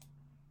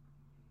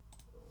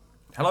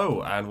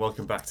Hello and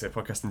welcome back to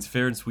Podcast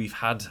Interference. We've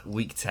had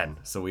week 10,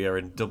 so we are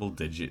in double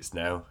digits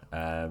now. We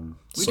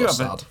do So have a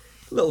sad.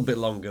 little bit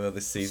longer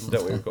this season,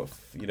 don't we? We've got,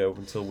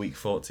 until week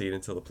 14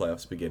 until the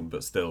playoffs begin,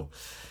 but still,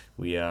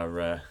 we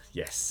are,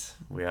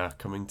 we are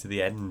coming to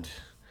the end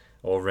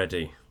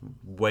already,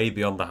 way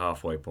beyond the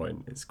halfway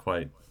point. It's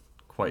quite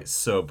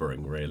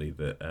sobering, really,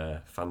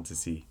 that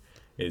fantasy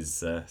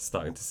is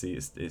starting to see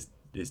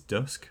its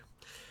dusk.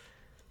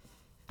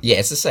 Yeah,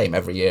 it's the same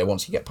every year.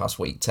 Once you get past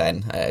week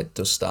 10, it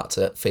does start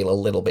to feel a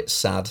little bit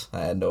sad,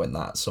 knowing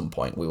that at some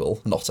point we will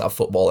not have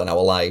football in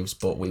our lives,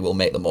 but we will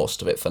make the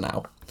most of it for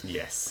now.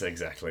 Yes,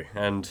 exactly.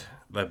 And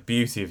the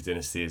beauty of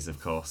Dynasty is,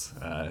 of course,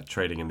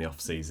 trading in the off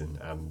season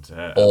and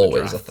the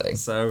Always a draft. thing.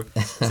 So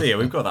yeah,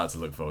 we've got that to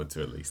look forward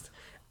to at least.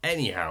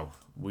 Anyhow,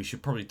 we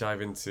should probably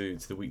dive into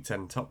the Week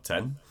 10 top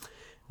 10.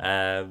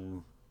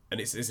 And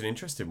it's an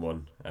interesting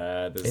one.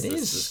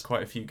 There's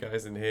quite a few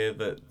guys in here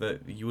that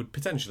you would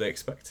potentially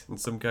expect,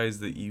 and some guys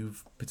that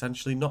you've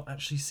potentially not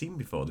actually seen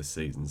before this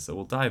season. So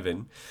we'll dive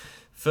in.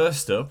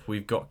 First up,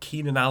 we've got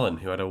Keenan Allen,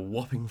 who had a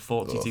whopping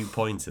 42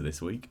 pointer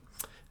this week.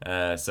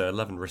 So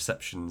 11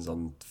 receptions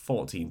on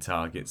 14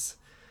 targets,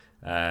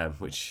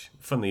 which,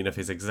 funnily enough,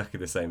 is exactly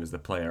the same as the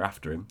player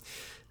after him.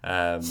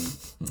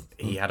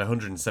 He had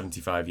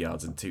 175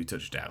 yards and 2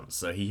 touchdowns,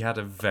 so he had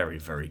a very,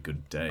 very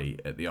good day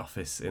at the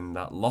office in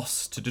that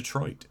loss to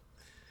Detroit.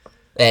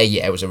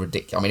 Yeah, it was a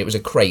ridiculous. I mean, it was a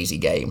crazy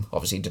game.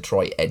 Obviously,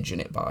 Detroit edging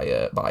it by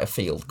a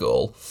field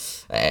goal.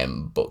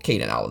 But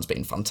Keenan Allen's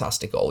been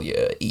fantastic all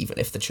year, even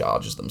if the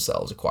Chargers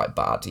themselves are quite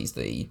bad. He's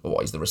the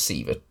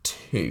receiver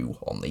 2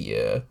 on the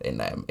year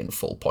in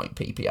full point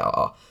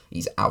PPR.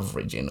 He's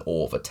averaging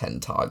over 10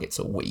 targets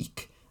a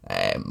week.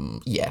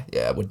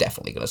 We're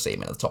definitely going to see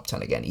him in the top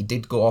 10 again. He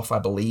did go off, I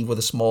believe, with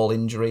a small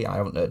injury. I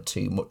haven't heard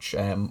too much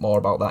more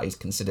about that. He's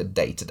considered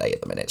day-to-day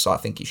at the minute, so I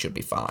think he should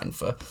be fine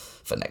for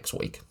next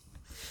week.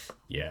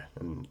 Yeah,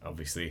 and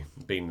obviously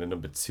being the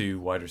number 2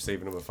 wide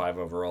receiver, number 5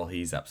 overall,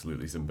 he's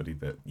absolutely somebody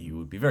that you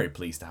would be very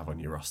pleased to have on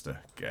your roster,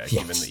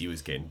 given that he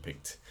was getting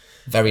picked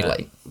Very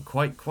late.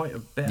 quite a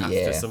bit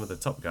after some of the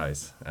top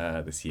guys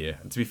this year.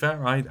 And to be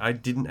fair, I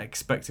didn't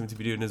expect him to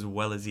be doing as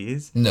well as he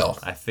is. No.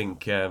 I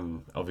think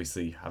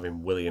obviously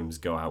having Williams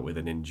go out with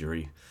an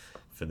injury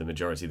for the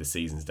majority of the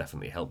season's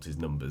definitely helped his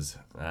numbers.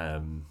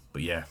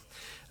 But yeah,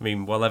 I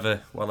mean,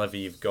 whenever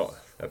you've got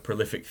a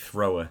prolific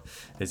thrower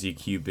as your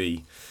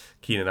QB,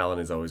 Keenan Allen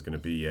is always going to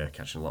be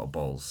catching a lot of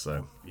balls.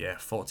 So, yeah,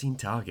 14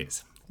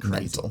 targets.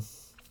 Crazy. Mental.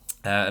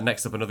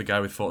 Next up, another guy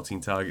with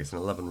 14 targets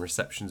and 11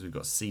 receptions. We've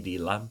got CD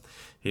Lamb.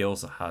 He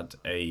also had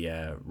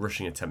a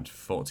rushing attempt for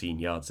 14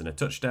 yards and a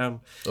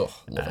touchdown. Oh,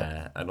 love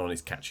it. And on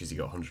his catches, he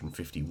got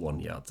 151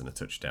 yards and a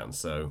touchdown.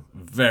 So,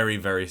 very,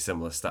 very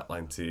similar stat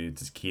line to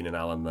Keenan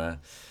Allen there.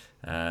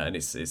 And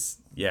it's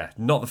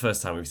not the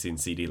first time we've seen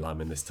CD Lamb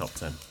in this top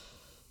 10.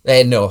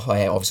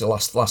 Obviously,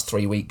 last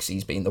 3 weeks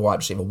he's been the wide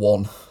receiver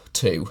 1,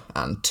 2,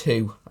 and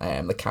 2.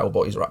 The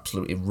Cowboys are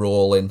absolutely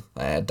rolling.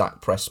 Dak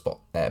Prescott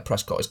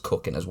is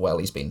cooking as well.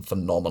 He's been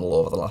phenomenal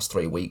over the last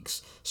 3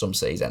 weeks. Some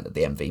say he's entered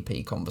the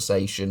MVP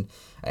conversation.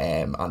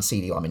 And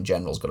CeeDee Lamb in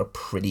general's got a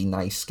pretty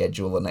nice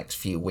schedule the next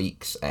few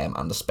weeks,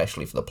 and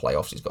especially for the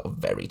playoffs, he's got a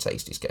very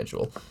tasty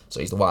schedule. So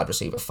he's the wide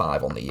receiver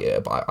 5 on the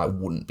year, but I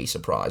wouldn't be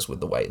surprised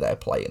with the way they're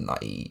playing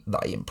that he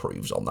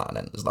improves on that and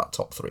enters that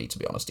top 3. To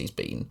be honest, he's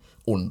been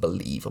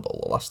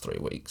unbelievable the last 3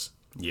 weeks.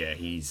 Yeah,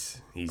 he's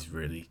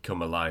really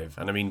come alive,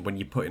 and I mean, when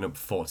you're putting up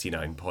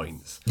 49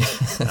 points,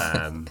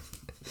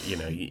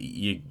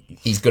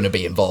 he's going to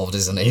be involved,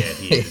 isn't he? Yeah,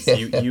 he is.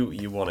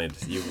 You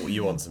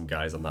want some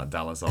guys on that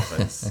Dallas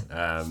offense.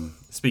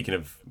 Speaking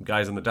of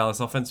guys on the Dallas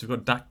offense, we've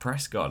got Dak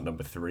Prescott at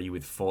number 3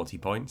 with 40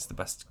 points, the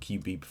best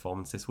QB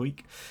performance this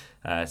week.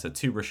 So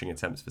 2 rushing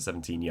attempts for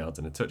 17 yards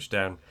and a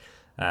touchdown,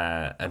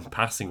 and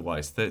passing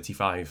wise,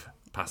 35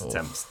 pass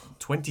attempts,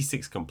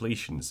 26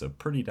 completions, so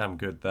pretty damn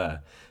good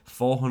there.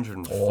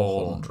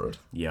 404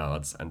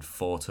 yards and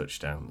 4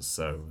 touchdowns,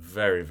 so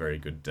very, very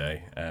good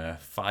day.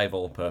 5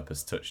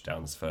 all-purpose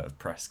touchdowns for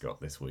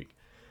Prescott this week.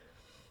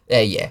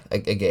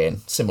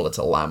 Again, similar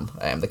to Lamb,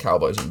 the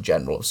Cowboys in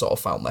general have sort of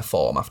found their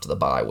form after the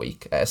bye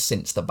week.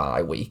 Since the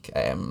bye week,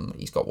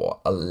 he's got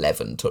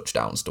 11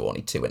 touchdowns to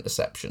only 2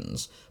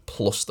 interceptions,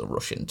 plus the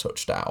rushing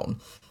touchdown.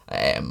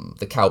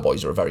 The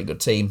Cowboys are a very good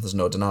team. There's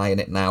no denying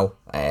it now.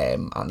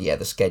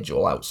 The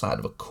schedule outside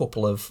of a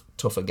couple of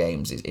tougher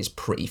games is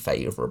pretty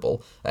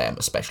favourable,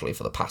 especially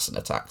for the passing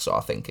attack. So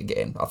I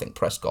think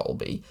Prescott will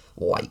be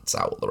lights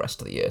out the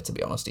rest of the year. To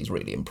be honest, he's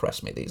really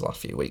impressed me these last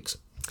few weeks.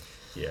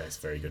 Yeah, it's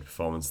a very good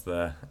performance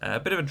there. A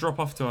bit of a drop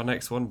off to our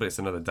next one, but it's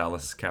another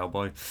Dallas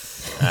Cowboy.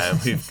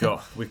 We've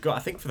got I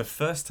think for the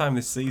first time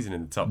this season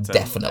in the top 10.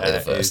 Definitely the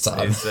first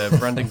time. Is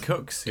Brandon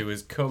Cooks, who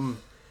has come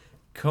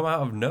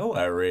out of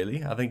nowhere,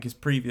 really. I think his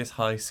previous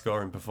high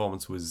scoring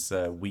performance was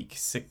week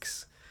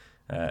 6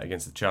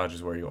 against the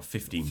Chargers, where he got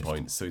 15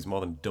 points, so he's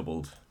more than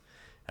doubled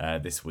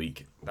this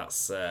week.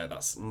 That's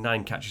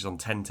 9 catches on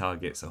 10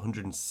 targets,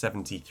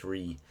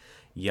 173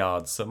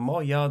 yards, so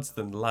more yards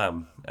than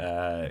Lamb,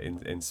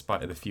 in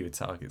spite of the fewer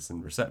targets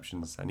and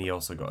receptions, and he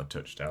also got a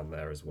touchdown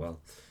there as well.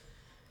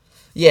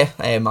 Yeah,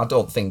 I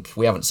don't think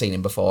we haven't seen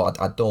him before.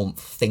 I don't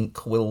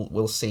think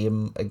we'll see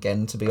him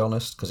again, to be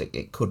honest, because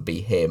it could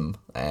be him.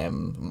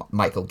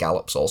 Michael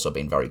Gallup's also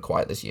been very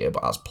quiet this year,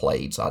 but has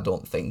played, so I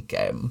don't think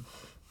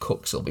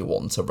Cooks will be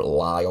one to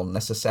rely on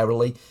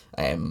necessarily.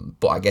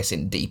 But I guess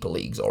in deeper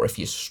leagues, or if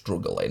you're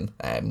struggling,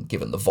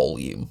 given the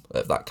volume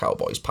of that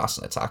Cowboys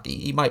passing attack,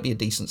 he might be a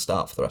decent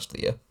start for the rest of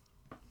the year.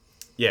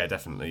 Yeah,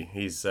 definitely.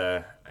 He's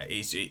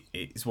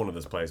one of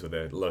those players with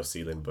a low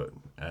ceiling, but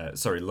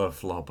low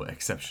floor, but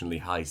exceptionally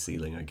high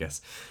ceiling, I guess.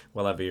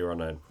 Whenever you're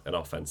on an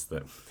offense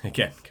that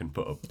again can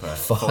put up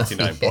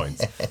 49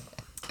 points,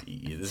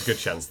 there's a good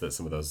chance that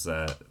some of those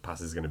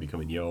passes are going to be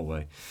coming your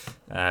way.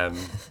 And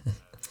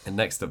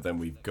next up, then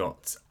we've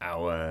got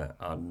our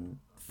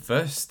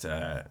first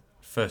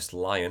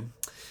Lion.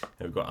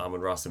 And we've got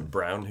Amon-Ra St.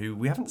 Brown, who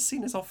we haven't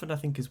seen as often, I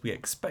think, as we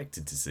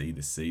expected to see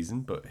this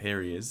season. But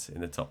here he is in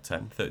the top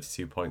 10,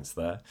 32 points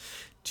there.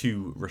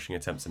 2 rushing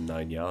attempts and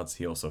 9 yards.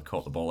 He also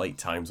caught the ball 8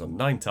 times on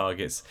 9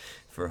 targets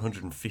for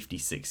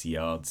 156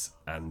 yards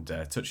and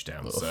a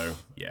touchdown. Oof. So,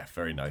 yeah,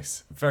 very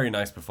nice. Very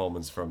nice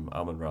performance from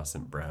Amon-Ra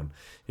St. Brown,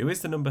 who is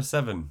the number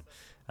 7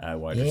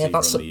 wide receiver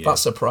on the year. That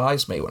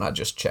surprised me when I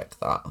just checked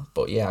that.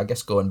 But, yeah, I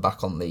guess going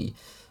back on the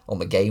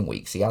game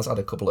weeks, he has had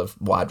a couple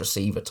of wide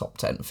receiver top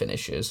 10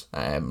 finishes.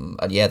 And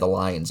yeah, the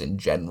Lions in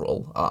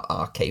general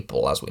are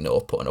capable, as we know,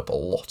 of putting up a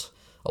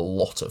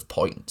lot of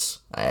points.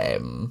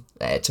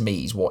 To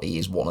me, he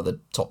is one of the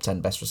top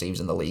 10 best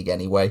receivers in the league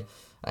anyway.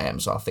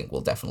 So I think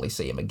we'll definitely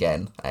see him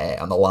again.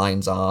 And the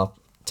Lions are,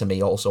 to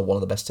me, also one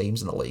of the best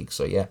teams in the league.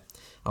 So yeah,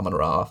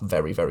 Amon-Ra,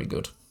 very, very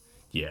good.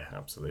 Yeah,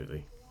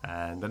 absolutely.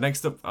 And the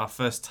next up, our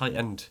first tight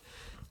end.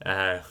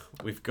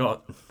 We've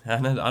got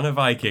a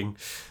Viking.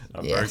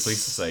 I'm very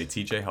pleased to say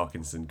TJ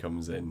Hockenson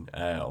comes in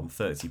on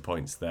 30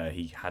 points there.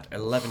 He had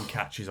 11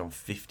 catches on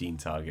 15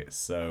 targets,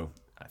 so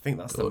I think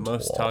that's the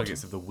most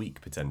targets of the week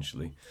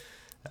potentially.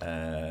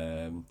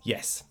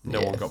 Yes,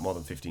 no one got more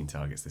than 15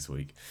 targets this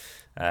week,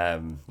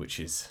 which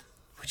is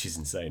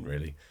insane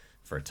really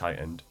for a tight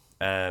end.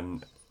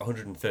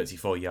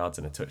 134 yards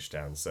and a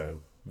touchdown,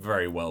 so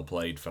very well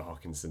played for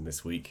Hockenson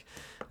this week.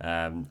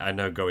 I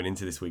know going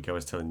into this week I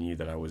was telling you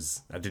that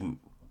I didn't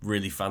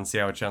really fancy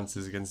our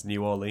chances against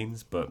New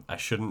Orleans, but I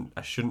shouldn't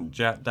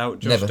doubt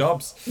Josh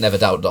Dobbs. Never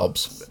doubt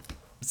Dobbs.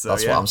 So,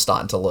 that's what I'm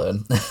starting to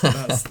learn.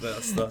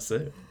 that's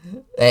it.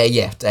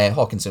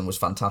 Hockenson was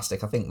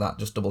fantastic. I think that,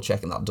 just double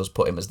checking, that does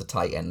put him as the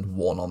tight end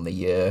 1 on the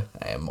year.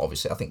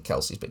 Obviously, I think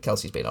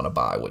Kelsey's been on a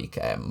bye week.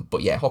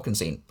 But yeah,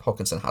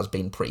 Hockenson has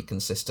been pretty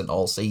consistent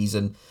all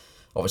season.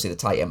 Obviously, the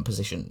tight end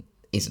position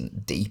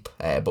isn't deep,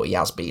 but he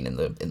has been in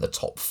the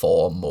top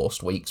 4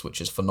 most weeks,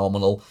 which is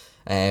phenomenal.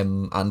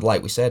 And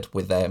like we said,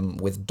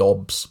 with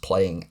Dobbs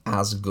playing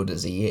as good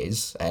as he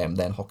is,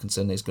 then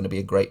Hockenson is going to be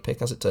a great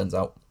pick, as it turns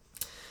out.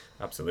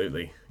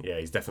 Absolutely. Yeah,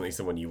 he's definitely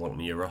someone you want on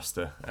your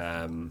roster.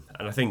 And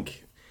I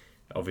think,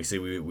 obviously,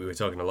 we were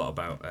talking a lot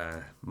about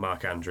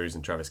Mark Andrews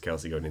and Travis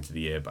Kelce going into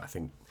the year, but I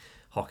think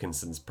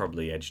Hawkinson's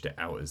probably edged it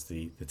out as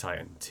the tight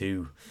end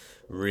 2,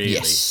 really.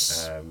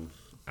 Yes.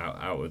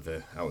 Out of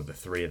the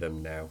 3 of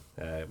them now.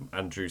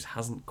 Andrews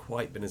hasn't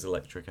quite been as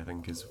electric, I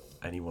think, as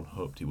anyone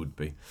hoped he would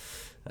be.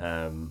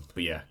 But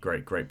yeah,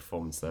 great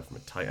performance there from a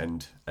tight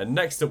end. And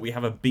next up we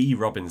have a B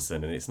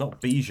Robinson, and it's not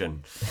Bijan.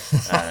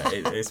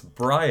 It's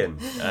Brian,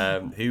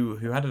 who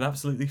had an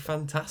absolutely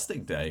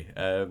fantastic day.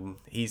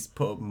 He's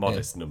put up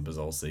modest numbers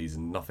all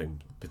season,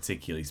 nothing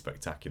particularly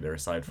spectacular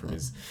aside from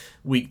his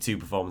week 2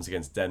 performance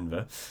against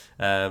Denver.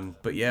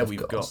 But yeah,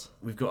 we've got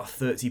a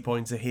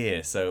 30-pointer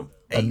here, so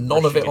and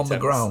none of it on the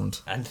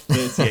ground and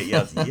 38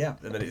 yards. Yeah,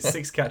 and then it's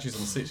 6 catches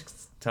on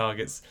 6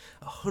 targets,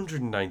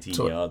 119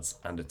 yards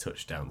and a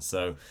touchdown.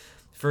 So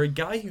for a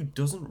guy who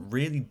doesn't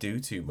really do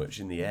too much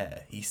in the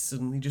air, he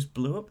suddenly just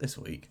blew up this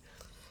week.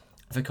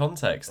 For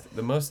context,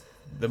 the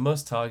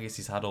most targets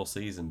he's had all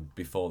season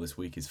before this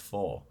week is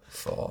 4.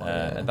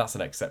 And that's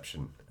an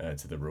exception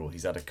to the rule.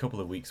 He's had a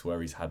couple of weeks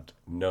where he's had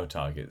no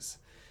targets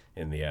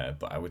in the air,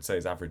 but I would say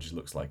his average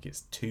looks like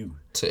it's 2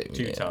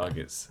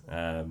 targets.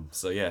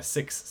 So yeah,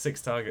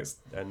 six targets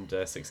and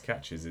 6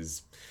 catches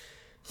is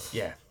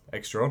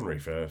extraordinary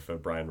for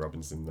Brian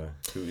Robinson there,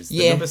 who is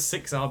the number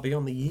 6 RB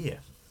on the year.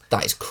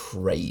 That is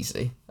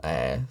crazy.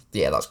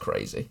 That's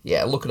crazy.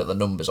 Yeah, looking at the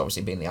numbers,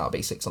 obviously being the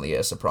RB6 on the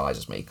year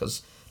surprises me,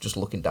 because just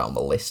looking down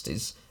the list,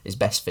 his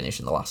best finish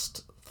in the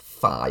last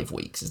 5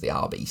 weeks is the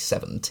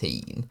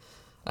RB17.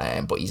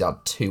 But he's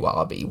had 2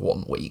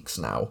 RB1 weeks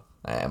now.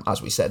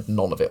 As we said,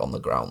 none of it on the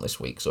ground this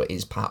week, so it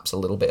is perhaps a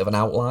little bit of an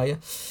outlier.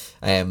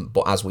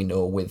 But as we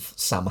know, with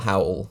Sam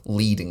Howell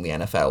leading the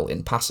NFL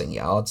in passing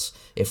yards,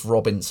 if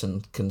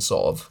Robinson can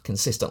sort of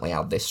consistently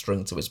add this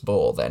string to his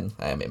bow, then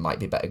it might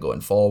be better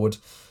going forward.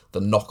 The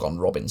knock on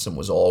Robinson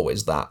was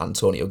always that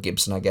Antonio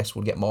Gibson, I guess,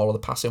 would get more of the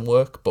passing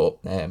work, but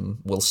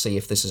we'll see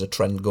if this is a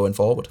trend going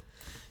forward.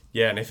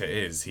 Yeah, and if it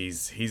is,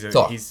 he's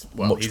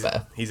much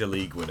better. He's a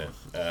league winner.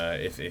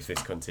 If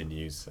this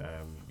continues,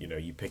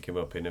 you pick him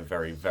up in a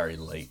very very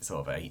late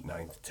sort of 8th,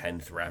 9th,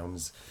 10th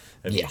rounds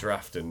of your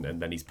draft, and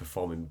then he's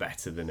performing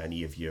better than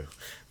any of your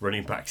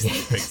running backs that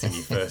you picked in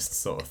your first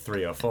sort of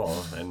 3 or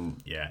 4. And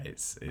yeah,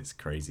 it's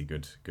crazy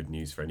good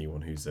news for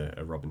anyone who's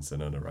a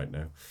Robinson owner right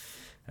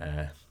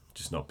now.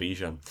 Just not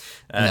Bijan.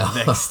 No.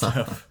 Next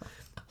up,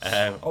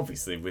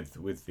 obviously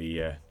with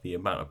the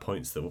amount of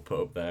points that were put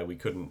up there, we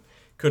couldn't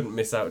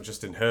miss out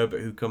Justin Herbert,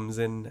 who comes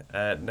in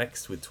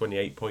next with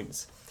 28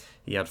 points.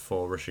 He had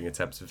 4 rushing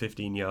attempts for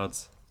 15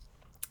 yards.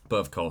 But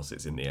of course,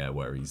 it's in the air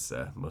where he's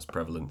most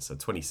prevalent. So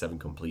 27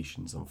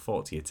 completions on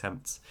 40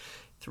 attempts,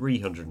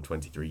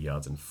 323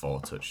 yards and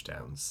 4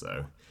 touchdowns.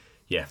 So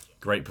yeah,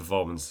 great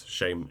performance.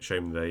 Shame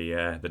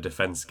the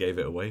defence gave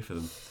it away for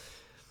them.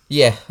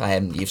 Yeah,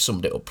 you've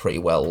summed it up pretty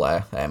well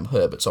there.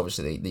 Herbert's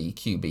obviously the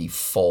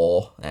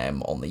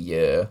QB4 on the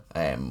year.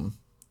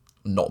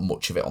 Not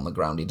much of it on the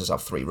ground. He does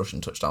have 3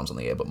 rushing touchdowns on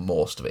the year, but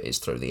most of it is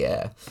through the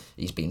air.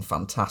 He's been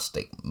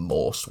fantastic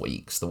most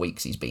weeks. The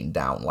weeks he's been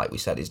down, like we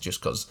said, is just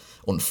because,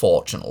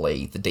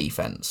 unfortunately, the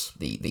defence,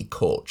 the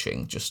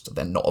coaching,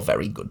 they're not a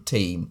very good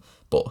team.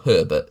 But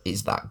Herbert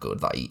is that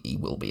good that he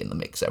will be in the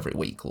mix every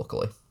week,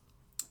 luckily.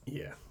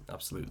 Yeah,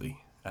 absolutely.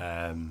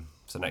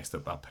 So next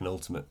up, our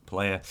penultimate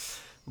player,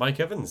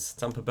 Mike Evans,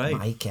 Tampa Bay.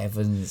 Mike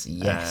Evans,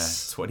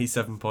 yes.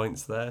 27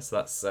 points there. So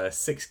that's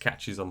 6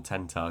 catches on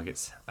 10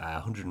 targets,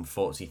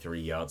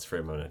 143 yards for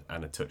him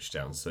and a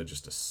touchdown. So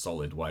just a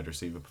solid wide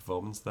receiver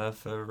performance there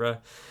for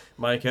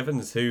Mike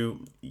Evans,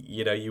 who,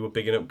 you were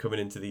bigging up coming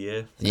into the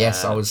year.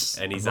 Yes, I was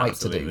and he's right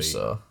to do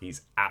so.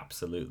 He's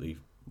absolutely,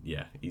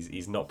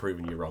 he's not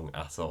proven you wrong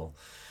at all.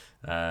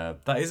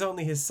 That is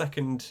only his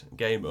second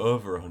game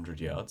over 100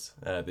 yards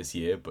this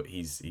year, but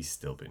he's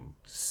still been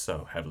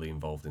so heavily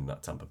involved in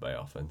that Tampa Bay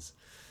offense.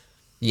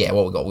 Yeah,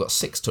 well, we've got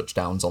 6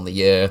 touchdowns on the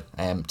year.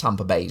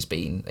 Tampa Bay's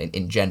been,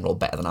 in general,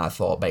 better than I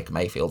thought. Baker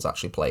Mayfield's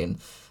actually playing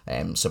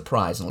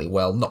surprisingly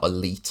well. Not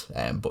elite,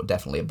 but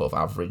definitely above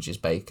average is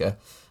Baker.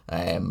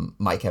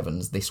 Mike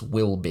Evans, this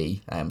will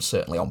be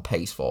certainly on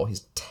pace for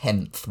his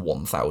 10th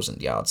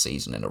 1,000-yard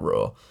season in a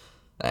row.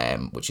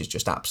 Which is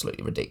just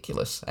absolutely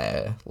ridiculous.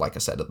 Like I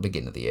said at the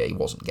beginning of the year, he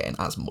wasn't getting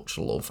as much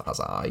love as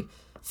I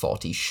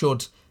thought he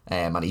should,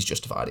 and he's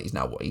justified it.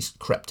 He's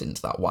crept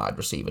into that wide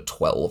receiver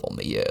 12 on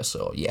the year.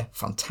 So yeah,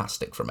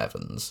 fantastic from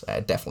Evans.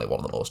 Definitely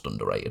one of the most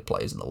underrated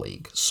players in the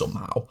league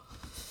somehow.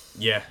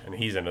 Yeah, and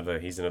he's another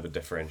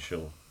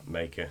differential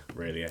maker,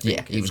 really. I think,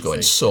 yeah, he was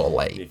going so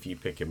late. If you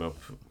pick him up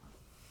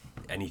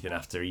anything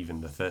after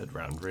even the 3rd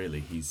round, really,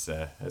 he's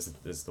as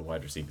the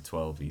wide receiver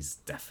 12, he's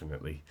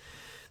definitely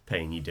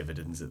paying you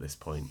dividends at this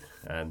point.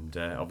 And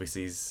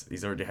obviously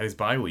he's already had his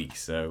bye week,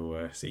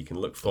 so you can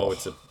look forward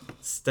to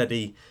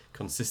steady,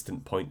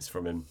 consistent points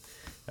from him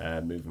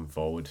moving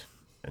forward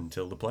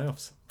until the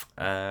playoffs.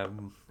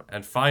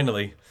 And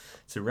finally,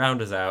 to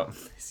round us out,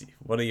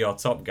 one of your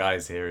top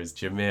guys here is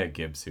Jahmyr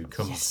Gibbs, who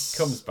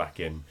comes back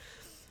in,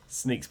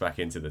 sneaks back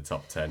into the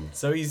top 10.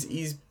 So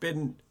he's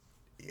been,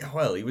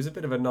 well, he was a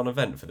bit of a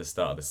non-event for the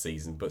start of the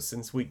season, but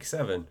since week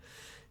 7,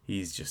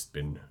 he's just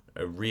been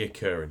a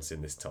reoccurrence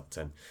in this top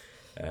 10.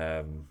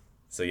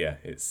 So yeah,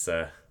 it's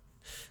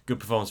good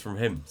performance from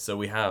him. So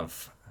we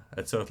have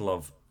a total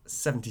of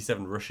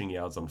 77 rushing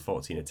yards on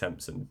 14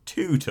 attempts and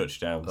 2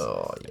 touchdowns.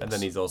 Oh, yes. And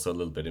then he's also a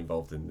little bit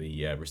involved in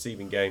the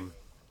receiving game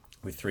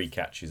with 3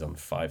 catches on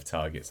 5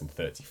 targets and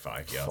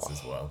 35 yards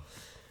as well.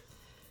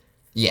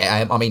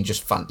 Yeah, I mean,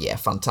 just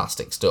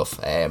fantastic stuff.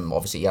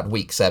 Obviously, he had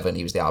week 7,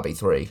 he was the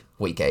RB3,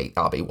 week 8,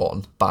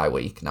 RB1, bye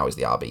week, now he's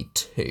the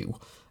RB2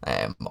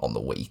 on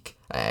the week.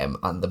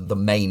 And the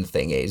main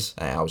thing is,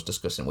 I was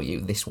discussing with you,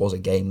 this was a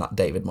game that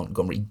David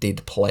Montgomery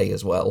did play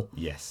as well.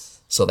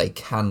 Yes. So they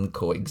can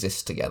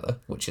coexist together,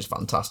 which is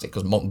fantastic,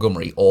 because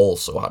Montgomery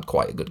also had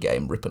quite a good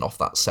game, ripping off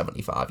that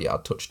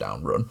 75-yard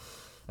touchdown run.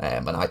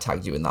 And I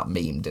tagged you in that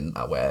meme, didn't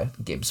I, where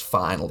Gibbs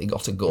finally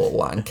got a goal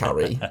line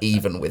carry,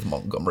 even with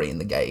Montgomery in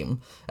the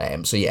game.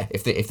 So yeah,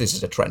 if this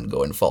is a trend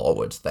going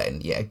forward,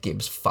 then yeah,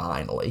 Gibbs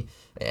finally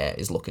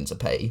is looking to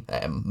pay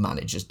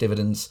managers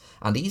dividends.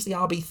 And he's the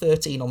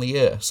RB13 on the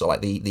year, so like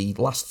the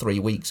last 3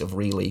 weeks have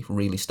really,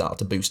 really started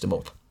to boost him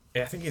up.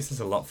 Yeah, I think it says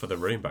a lot for the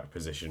running back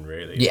position,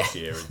 really, yeah, this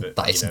year.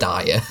 That is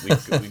dire.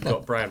 we've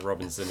got Brian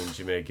Robinson and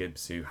Jahmyr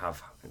Gibbs, who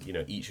have,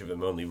 each of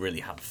them only really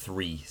had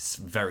 3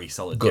 very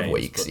solid good games,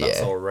 weeks, but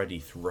that's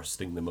already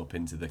thrusting them up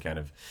into the kind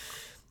of,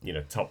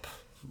 top,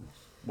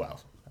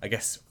 well, I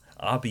guess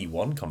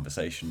RB1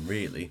 conversation,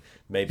 really.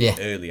 Maybe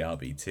early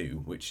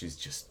RB2, which is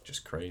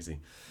just crazy.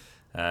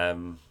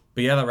 But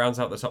yeah, that rounds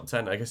out the top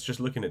 10. I guess just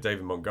looking at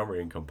David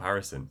Montgomery in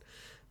comparison,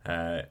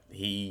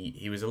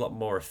 he was a lot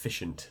more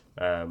efficient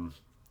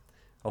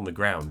on the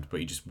ground, but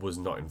he just was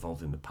not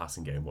involved in the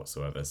passing game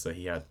whatsoever. So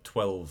he had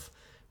 12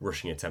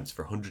 rushing attempts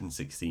for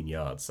 116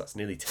 yards. That's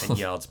nearly 10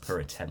 yards per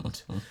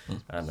attempt,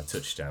 and a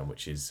touchdown,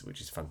 which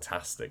is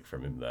fantastic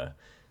from him there.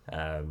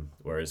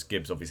 Whereas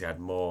Gibbs obviously had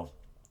more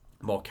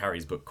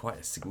carries, but quite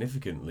a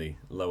significantly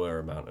lower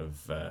amount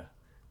of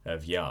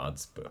of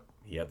yards, but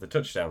he had the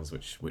touchdowns,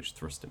 which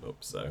thrust him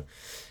up. So,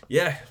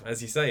 yeah,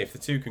 as you say, if the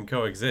two can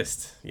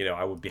coexist,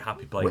 I would be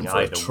happy playing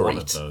either one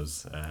of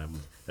those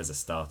as a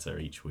starter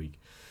each week.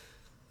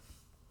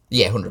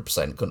 Yeah,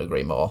 100%. Couldn't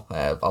agree more.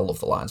 I love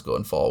the Lions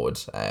going forward,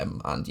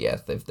 and yeah,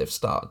 they've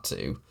started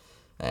to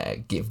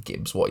give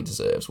Gibbs what he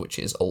deserves, which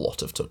is a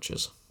lot of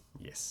touches.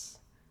 Yes.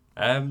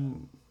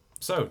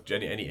 So,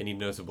 any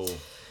notable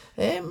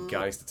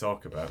guys to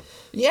talk about?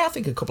 Yeah, I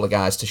think a couple of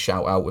guys to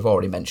shout out. We've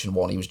already mentioned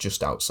one. He was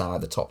just outside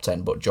the top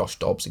 10, but Josh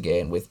Dobbs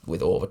again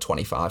with over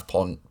 25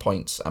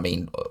 points. I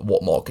mean,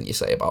 what more can you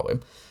say about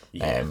him?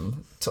 Yeah.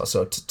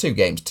 So 2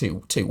 games,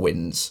 two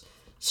wins.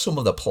 Some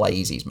of the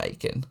plays he's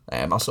making.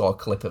 I saw a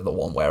clip of the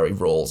one where he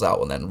rolls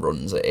out and then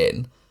runs it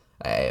in.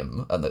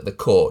 And the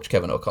coach,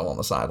 Kevin O'Connell, on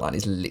the sideline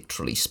is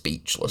literally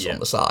speechless on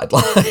the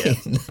sideline.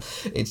 Yeah.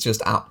 It's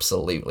just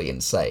absolutely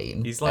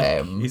insane. He's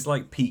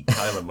like Pete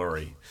Kyler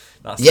Murray.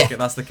 That's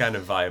the kind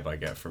of vibe I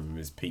get from him,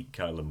 is Pete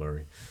Kyler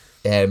Murray.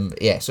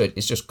 So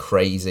it's just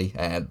crazy.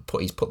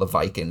 He's put the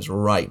Vikings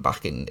right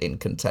back in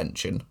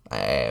contention.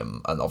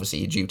 And obviously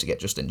you're due to get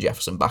Justin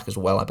Jefferson back as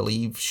well, I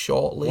believe,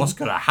 shortly. What's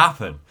going to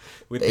happen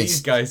with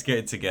these guys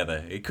getting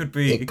together? It could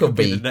be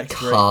the next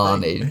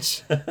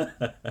carnage.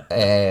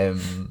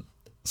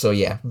 So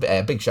yeah,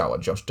 big shout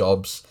out Josh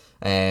Dobbs.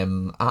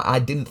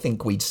 I didn't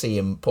think we'd see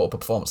him put up a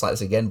performance like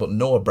this again, but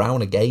Noah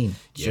Brown again,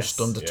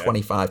 just under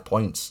 25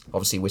 points.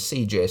 Obviously with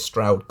CJ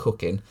Stroud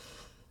cooking.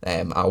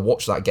 I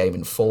watched that game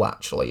in full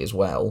actually as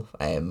well,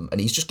 and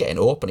he's just getting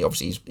open.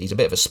 He's a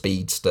bit of a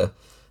speedster.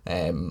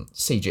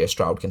 CJ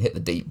Stroud can hit the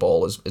deep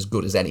ball as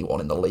good as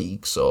anyone in the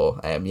league. So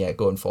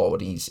going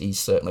forward, he's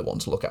certainly one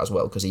to look at as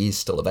well, because he is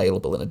still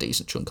available in a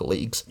decent chunk of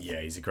leagues.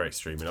 Yeah, he's a great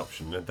streaming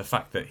option. And the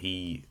fact that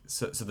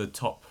so the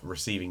top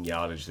receiving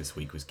yardage this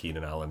week was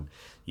Keenan Allen.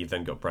 You've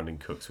then got Brandon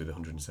Cooks with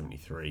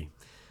 173.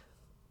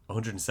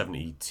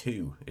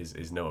 172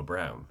 is Noah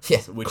Brown.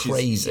 Yeah, which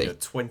crazy. is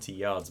 20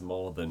 yards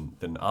more than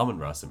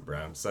Amon-Ra St.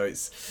 Brown. So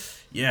he's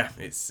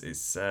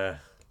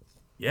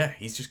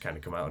just kind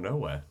of come out of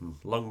nowhere. And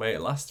long may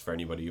it last for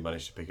anybody who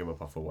managed to pick him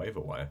up off a waiver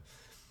wire.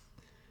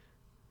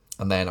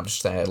 And then I'm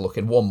just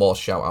looking, one more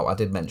shout out. I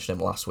did mention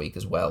him last week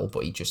as well,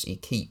 but he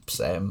keeps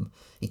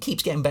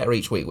getting better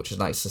each week, which is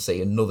nice to see.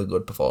 Another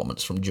good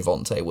performance from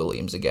Javonte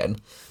Williams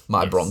again.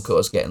 My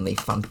Broncos getting the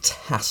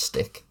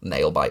fantastic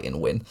nail-biting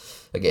win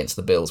against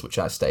the Bills, which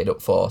I stayed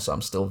up for, so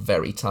I'm still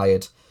very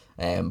tired.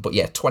 But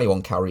yeah,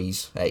 21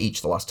 carries each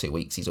of the last 2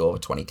 weeks. He's over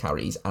 20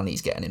 carries, and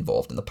he's getting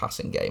involved in the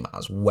passing game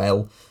as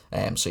well.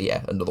 So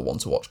yeah, another one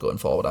to watch going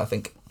forward, I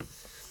think.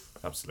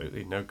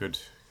 Absolutely. No, good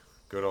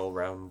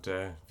all-round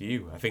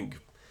view. I think,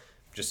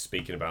 just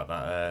speaking about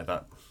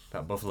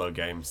that Buffalo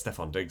game,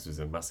 Stephon Diggs was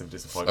a massive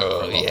disappointment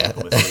for a lot of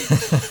people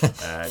this week.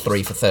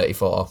 3 for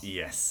 34.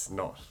 Yes,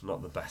 not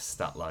the best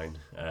stat line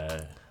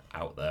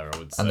out there, I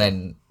would say. And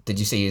then, did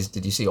you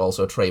see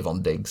also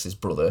Trayvon Diggs, his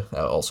brother,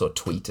 also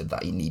tweeted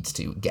that he needs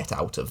to get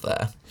out of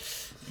there.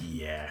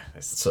 Yeah.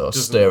 So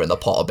stirring the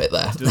pot a bit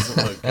there.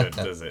 Doesn't look good,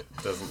 does it?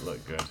 Doesn't look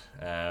good.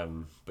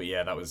 But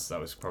yeah, that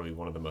was probably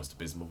one of the most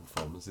abysmal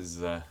performances.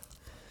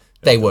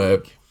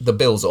 The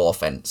Bills'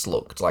 offense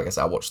looked, like I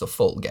said, I watched the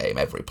full game,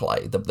 every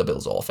play. The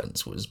Bills'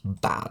 offense was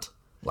bad,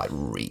 like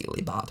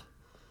really bad.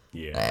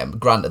 Yeah.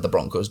 Granted, the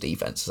Broncos'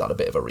 defense has had a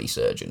bit of a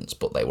resurgence,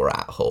 but they were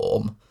at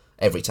home.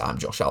 Every time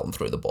Josh Allen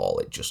threw the ball,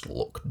 it just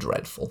looked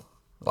dreadful.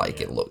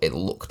 It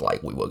looked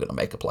like we were going to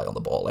make a play on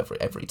the ball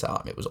every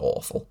time. It was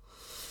awful.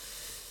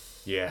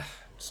 Yeah,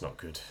 it's not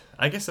good.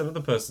 I guess another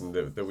person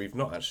that we've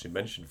not actually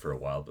mentioned for a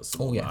while, but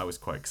someone that I was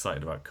quite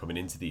excited about coming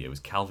into the year was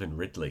Calvin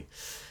Ridley,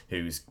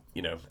 who's,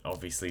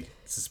 obviously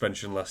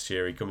suspension last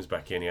year. He comes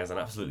back in, he has an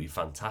absolutely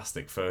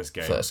fantastic first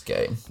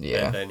game,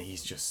 yeah. And then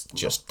he's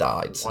just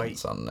died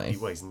since, hasn't he?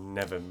 He's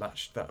never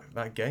matched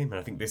that game, and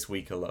I think this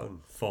week alone,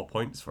 4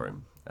 points for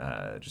him.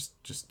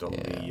 Just on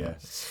the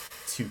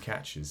 2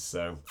 catches.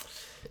 So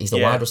he's the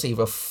wide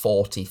receiver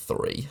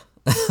 43.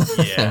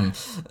 Yeah.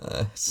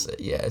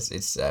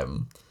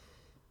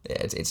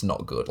 It's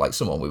not good. Like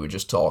someone we were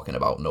just talking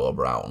about, Noah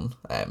Brown,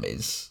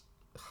 it's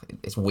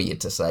weird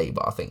to say,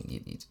 but I think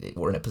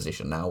we're in a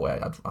position now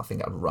where I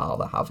think I'd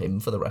rather have him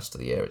for the rest of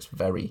the year. It's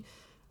very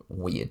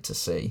weird to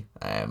see.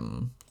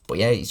 But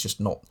yeah, he's just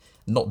not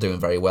doing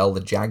very well. The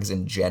Jags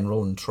in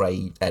general and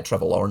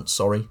Trevor Lawrence,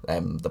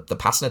 the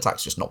passing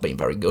attack's just not being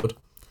very good.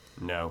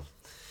 No,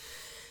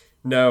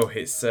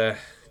 it's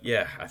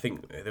I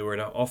think they were an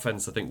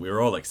offense I think we were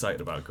all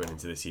excited about going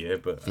into this year,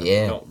 but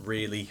we've not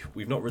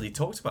really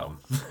talked about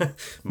them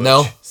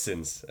much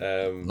since.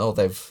 No,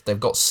 they've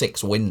got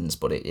 6 wins,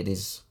 but it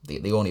is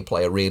the only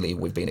player really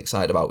we've been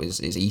excited about is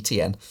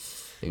ETN,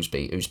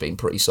 who's been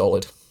pretty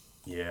solid.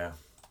 Yeah,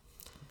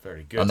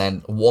 very good. And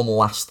then one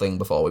last thing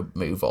before we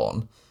move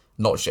on.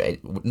 Not sure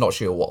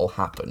what will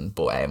happen,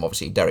 but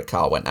obviously Derek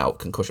Carr went out,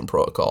 concussion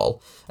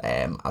protocol.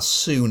 As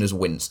soon as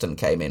Winston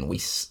came in, we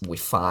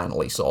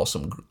finally saw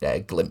some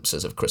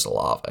glimpses of Chris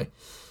Olave.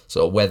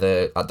 So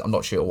I'm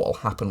not sure what will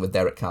happen with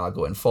Derek Carr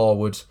going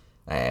forward.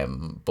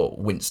 But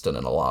Winston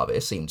and Olave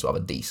seemed to have a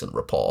decent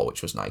rapport,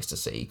 which was nice to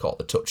see. He caught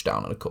the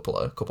touchdown and a couple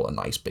of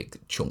nice big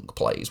chunk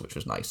plays, which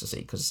was nice to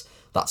see, because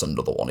that's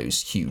another one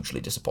who's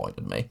hugely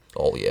disappointed me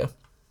all year.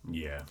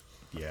 Yeah,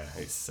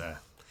 it's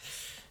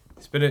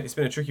been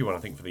a tricky one, I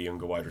think, for the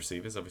younger wide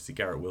receivers. Obviously,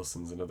 Garrett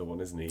Wilson's another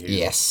one, isn't he?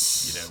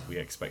 Yes. We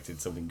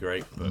expected something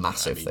great, but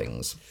massive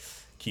things.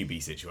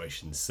 QB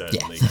situations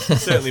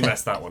certainly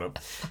messed that one up.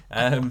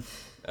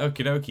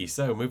 Okie dokie.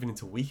 So moving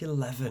into week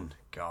 11.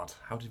 God,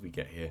 how did we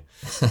get here?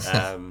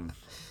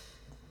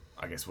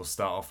 I guess we'll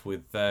start off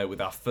with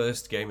our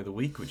first game of the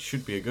week, which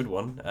should be a good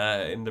one,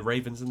 in the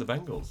Ravens and the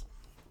Bengals.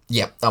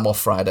 Yeah, I'm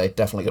off Friday.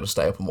 Definitely going to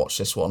stay up and watch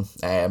this one.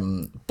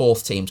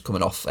 Both teams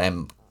coming off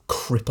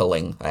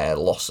crippling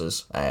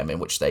losses in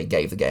which they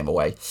gave the game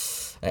away.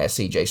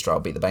 CJ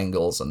Stroud beat the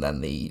Bengals, and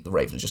then the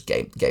Ravens just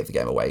gave the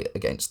game away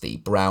against the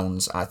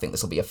Browns. I think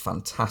this will be a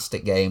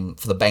fantastic game.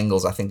 For the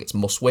Bengals, I think it's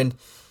must win.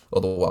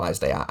 Otherwise,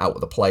 they are out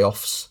of the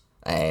playoffs.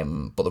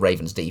 But the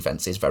Ravens'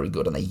 defense is very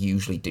good, and they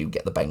usually do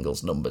get the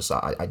Bengals' numbers. So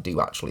I do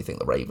actually think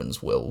the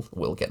Ravens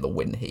will get the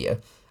win here,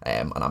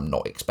 and I'm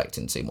not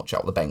expecting too much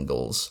out of the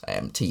Bengals.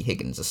 T.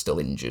 Higgins is still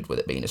injured, with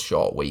it being a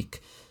short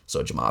week,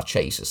 so Jamar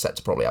Chase is set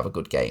to probably have a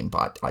good game.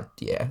 But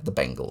the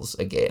Bengals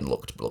again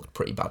looked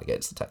pretty bad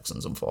against the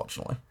Texans,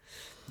 unfortunately.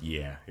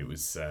 Yeah, it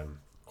was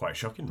quite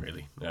shocking,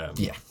 really.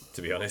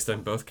 To be honest,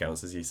 on both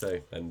counts, as you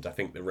say, and I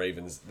think the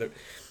Ravens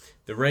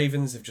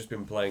have just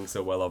been playing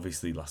so well.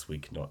 Obviously, last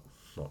week not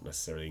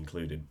necessarily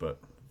included, but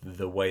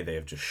the way they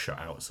have just shut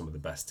out some of the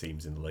best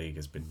teams in the league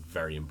has been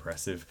very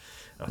impressive.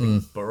 I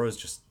think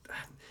Burrow's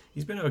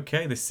he's been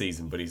okay this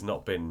season, but he's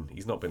not been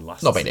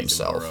last not season been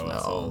himself Burrow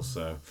at all.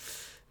 So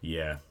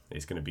yeah,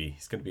 it's going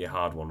to be a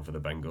hard one for the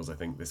Bengals, I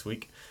think, this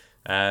week.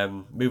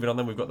 Moving on,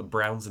 then we've got the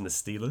Browns and the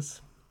Steelers.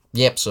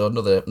 Yep, so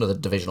another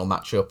divisional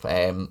matchup.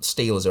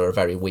 Steelers are a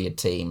very weird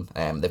team.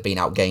 They've been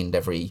outgained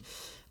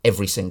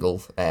every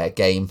single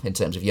game in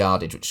terms of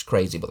yardage, which is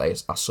crazy, but they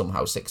are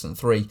somehow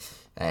 6-3.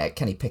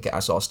 Kenny Pickett, I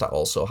saw a stat,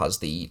 also has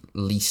the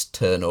least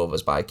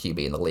turnovers by a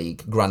QB in the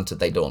league. Granted,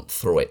 they don't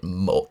throw it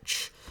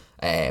much,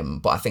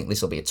 but I think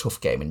this will be a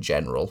tough game in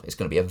general. It's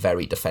going to be a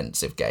very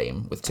defensive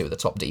game with two of the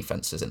top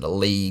defenses in the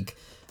league.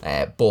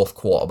 Both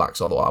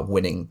quarterbacks, although are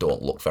winning,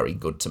 don't look very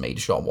good to me.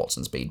 Deshaun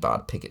Watson's been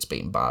bad, Pickett's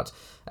been bad.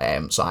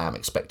 So I am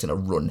expecting a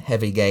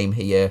run-heavy game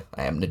here.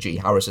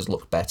 Najee Harris has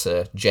looked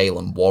better.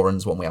 Jaylen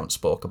Warren's one we haven't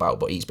spoke about,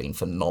 but he's been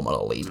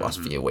phenomenal these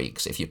last few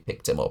weeks. If you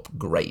picked him up,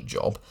 great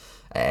job.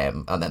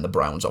 And then the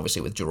Browns,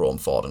 obviously, with Jerome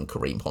Ford and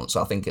Kareem Hunt.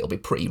 So I think it'll be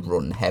pretty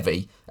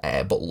run-heavy,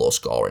 but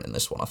low-scoring in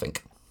this one, I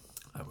think.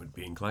 I would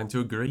be inclined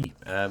to agree.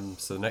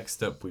 So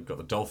next up, we've got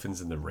the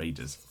Dolphins and the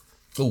Raiders.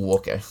 Oh,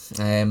 okay.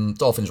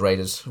 Dolphins,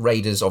 Raiders.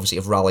 Raiders obviously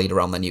have rallied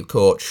around their new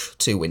coach.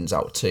 2 wins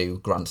out of 2.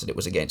 Granted, it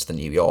was against the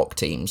New York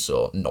team,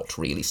 so not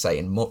really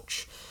saying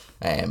much.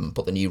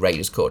 But the new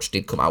Raiders coach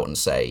did come out and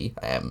say,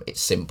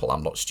 it's simple,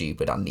 I'm not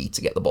stupid, I need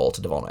to get the ball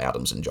to Devontae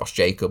Adams and Josh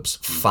Jacobs.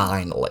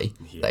 Finally,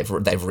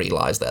 they've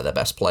realised they're their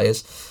best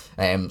players.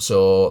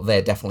 So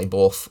they're definitely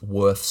both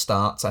worth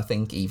starts, I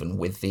think, even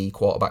with the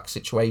quarterback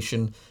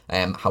situation.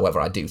 However,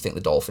 I do think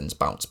the Dolphins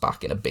bounce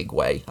back in a big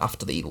way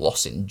after the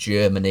loss in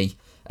Germany.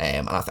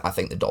 And I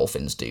think the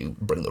Dolphins do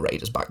bring the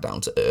Raiders back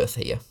down to earth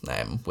here,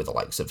 with the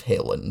likes of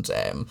Hill and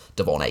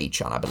Devon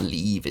Achane, I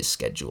believe, is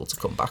scheduled to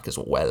come back as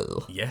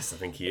well. Yes, I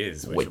think he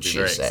is, which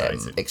will be is very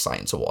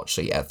exciting to watch.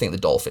 So yeah, I think the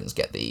Dolphins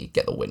get the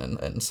win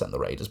and send the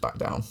Raiders back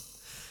down.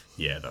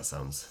 Yeah, that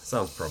sounds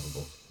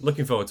probable.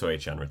 Looking forward to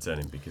Achane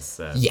returning because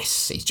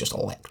yes, he's just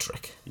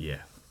electric. Yeah,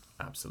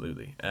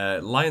 absolutely.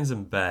 Lions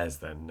and Bears.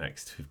 Then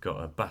next, we've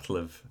got a battle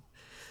of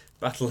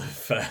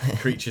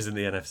creatures in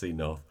the NFC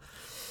North.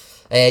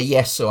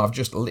 Yes, so I've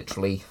just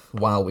literally,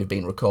 while we've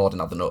been recording,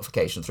 had the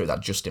notification through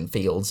that Justin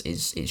Fields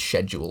is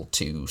scheduled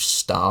to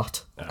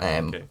start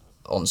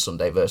on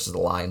Sunday versus the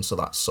Lions, so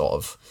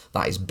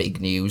that is big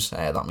news.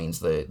 That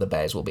means the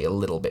Bears will be a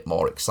little bit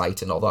more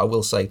exciting, although I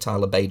will say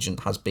Tyler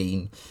Bagent has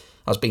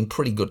been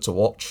pretty good to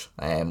watch,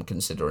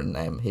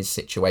 considering his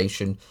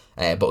situation.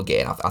 But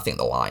again, I think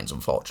the Lions,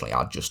 unfortunately,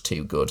 are just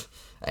too good.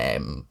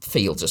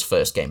 Fields'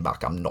 first game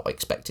back, I'm not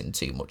expecting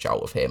too much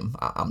out of him.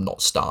 I'm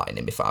not starting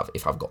him if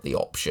I've got the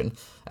option.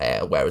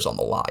 Whereas on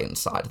the Lions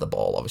side of the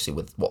ball, obviously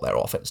with what their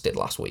offense did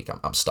last week,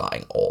 I'm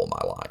starting all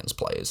my Lions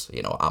players.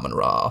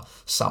 Amon-Ra,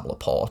 Sam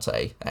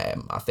Laporte,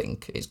 I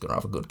think is going to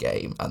have a good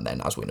game. And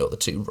then, as we know, the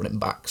 2 running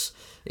backs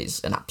is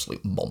an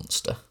absolute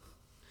monster.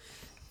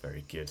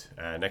 Very good.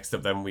 Next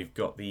up, then, we've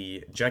got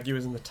the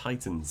Jaguars and the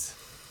Titans.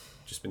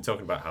 Just been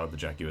talking about how the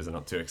Jaguars are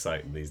not too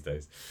exciting these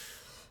days.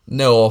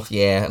 No,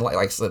 yeah, like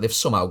I said, they've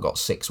somehow got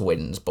 6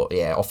 wins, but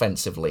yeah,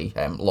 offensively,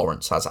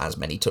 Lawrence has as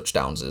many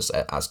touchdowns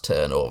as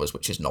turnovers,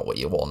 which is not what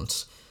you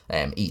want.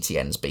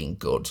 ETN's been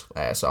good,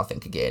 so I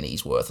think again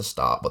he's worth a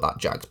start. But that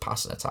Jags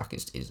passing attack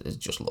is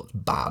just looks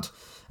bad.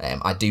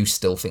 I do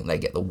still think they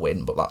get the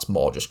win, but that's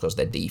more just because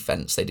their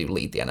defense, they do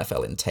lead the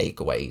NFL in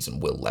takeaways,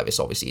 and Will Levis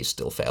obviously is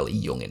still fairly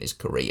young in his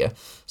career,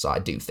 so I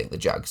do think the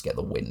Jags get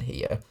the win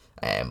here.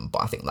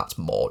 But I think that's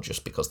more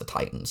just because the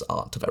Titans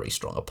aren't a very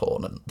strong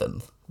opponent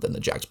than the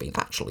Jags being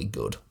actually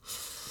good.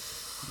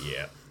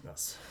 Yeah,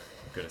 that's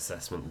a good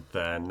assessment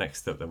there.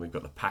 Next up, then we've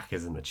got the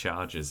Packers and the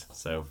Chargers.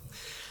 So,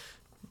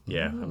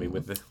 yeah, I mean,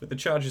 with the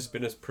Chargers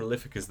being as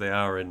prolific as they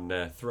are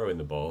in throwing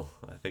the ball,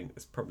 I think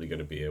it's probably going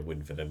to be a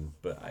win for them.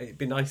 But it'd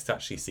be nice to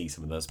actually see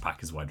some of those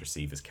Packers wide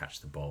receivers catch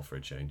the ball for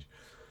a change.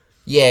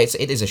 Yeah,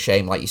 it is a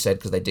shame, like you said,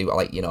 because they do.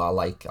 I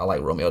like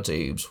Romeo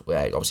Doubs.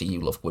 Obviously,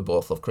 we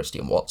both love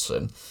Christian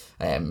Watson.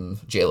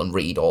 Jalen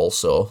Reed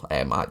also.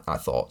 I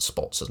thought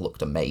Spots has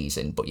looked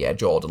amazing, but yeah,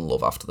 Jordan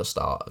Love after the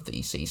start of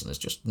the season has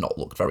just not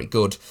looked very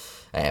good.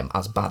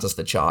 As bad as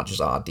the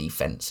Chargers are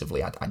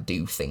defensively, I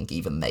do think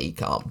even they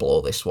can't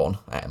blow this one.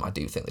 I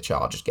do think the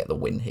Chargers get the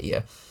win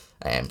here.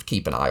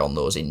 Keep an eye on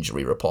those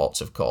injury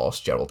reports, of course.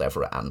 Gerald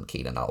Everett and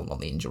Keenan Allen on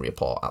the injury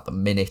report at the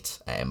minute.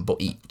 But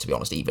to be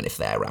honest, even if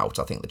they're out,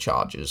 I think the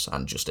Chargers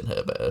and Justin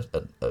Herbert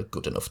are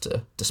good enough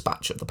to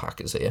dispatch of the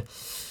Packers here.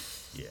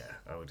 Yeah,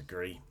 I would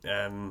agree.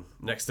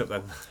 Next up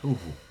then,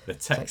 the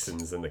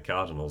Texans and the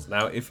Cardinals.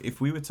 Now,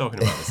 if we were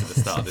talking about this at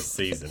the start of this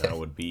season, I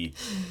would be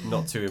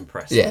not too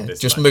impressed with this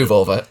just matchup. move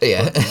over.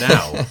 Yeah. But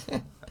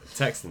now,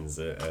 Texans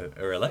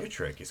are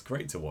electric. It's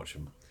great to watch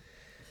them.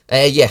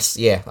 Yes,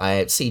 yeah.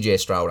 CJ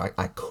Stroud,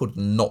 I could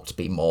not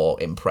be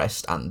more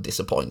impressed and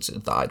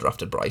disappointed that I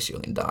drafted Bryce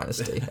Young in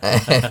Dynasty.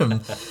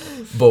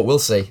 But we'll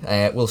see.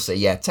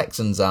 Yeah,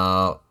 Texans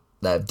are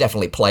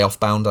definitely playoff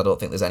bound. I don't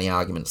think there's any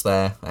arguments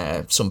there.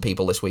 Some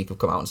people this week have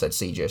come out and said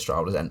CJ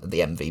Stroud has entered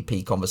the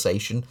MVP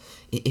conversation.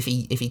 If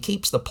he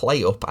keeps the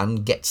play up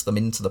and gets them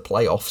into the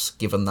playoffs,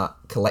 given that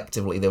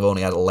collectively they've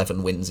only had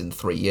 11 wins in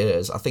 3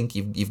 years, I think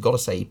you've got to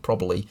say he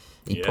probably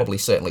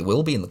certainly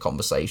will be in the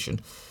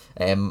conversation.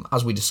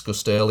 As we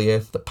discussed earlier,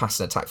 the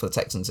passing attack for the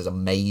Texans is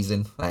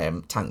amazing.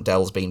 Tank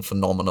Dell's been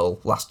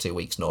phenomenal. Last 2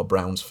 weeks, Noah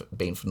Brown's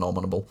been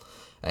phenomenal.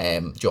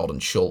 Jordan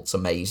Schultz,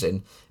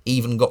 amazing.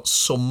 Even got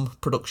some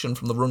production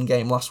from the run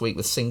game last week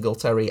with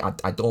Singletary.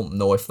 I don't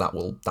know if that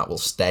will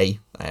stay.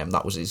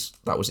 That was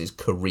his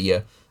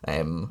career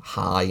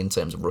high in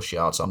terms of rush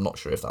yards, so I'm not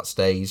sure if that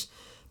stays.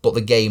 But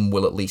the game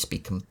will at least be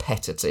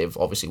competitive.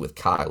 Obviously, with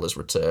Kyler's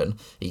return,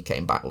 he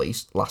came back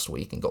last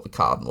week and got the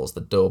Cardinals the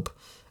dub.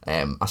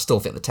 I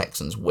still think the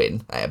Texans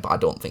win, but I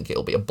don't think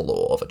it'll be a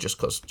blowover just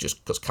because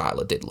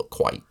Kyler did look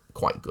quite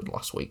good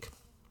last week.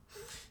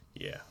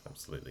 Yeah,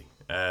 absolutely.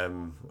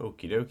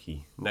 Okie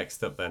dokie.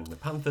 Next up then, the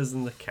Panthers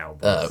and the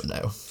Cowboys. Oh,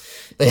 no.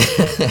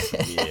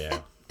 Yeah.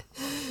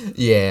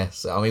 Yeah,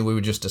 so I mean, we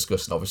were just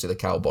discussing obviously the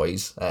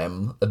Cowboys'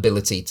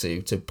 ability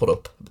to put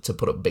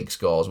up big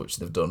scores, which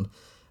they've done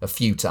a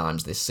few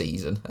times this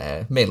season,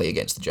 mainly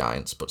against the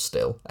Giants, but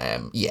still,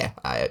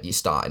 you're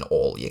starting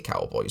all your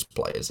Cowboys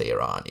players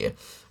here, aren't you?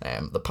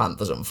 The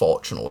Panthers,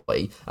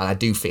 unfortunately, and I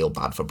do feel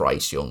bad for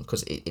Bryce Young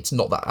because it's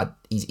not that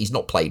he's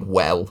not played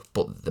well,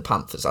 but the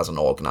Panthers as an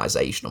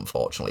organisation,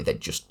 unfortunately, they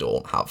just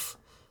don't have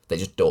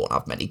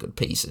many good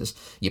pieces.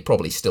 You're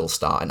probably still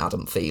starting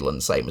Adam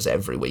Thielen, same as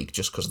every week,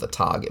 just because the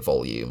target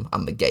volume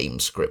and the game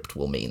script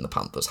will mean the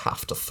Panthers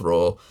have to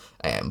throw.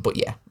 But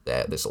yeah,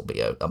 this will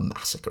be a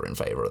massacre in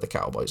favour of the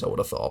Cowboys, I would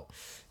have thought.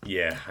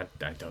 Yeah,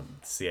 I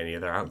don't see any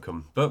other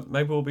outcome, but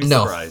maybe we'll be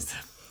surprised.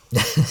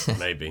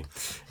 Maybe.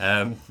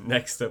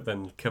 Next up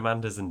then,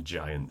 Commanders and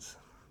Giants.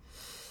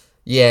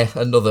 Yeah,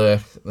 I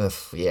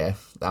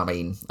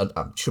mean, it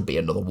should be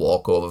another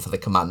walkover for the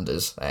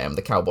Commanders.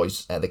 The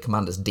Cowboys, the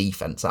Commanders'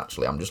 defense,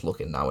 actually, I'm just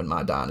looking now in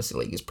my Dynasty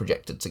League, is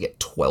projected to get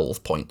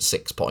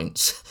 12.6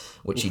 points,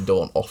 which you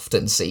don't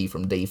often see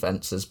from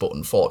defenses, but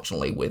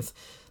unfortunately with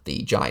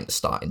the Giants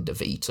starting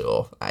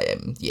DeVito,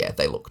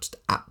 they looked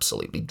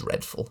absolutely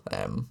dreadful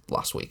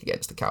last week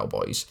against the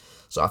Cowboys.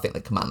 So I think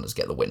the Commanders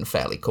get the win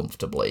fairly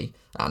comfortably.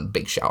 And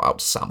big shout out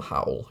to Sam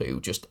Howell,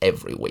 who just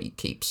every week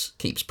keeps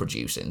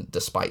producing,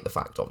 despite the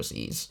fact,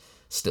 obviously, he's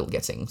still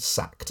getting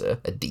sacked a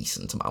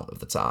decent amount of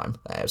the time.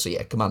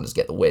 Commanders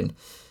get the win.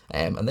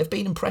 And they've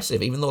been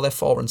impressive, even though they're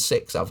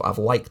 4-6. I've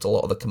liked a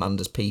lot of the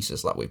Commanders'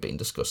 pieces that we've been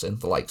discussing,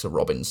 the likes of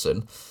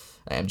Robinson.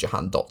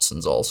 Jahan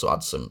Dotson's also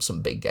had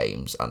some big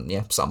games. And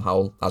yeah, Sam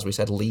Howell, as we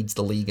said, leads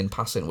the league in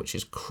passing, which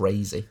is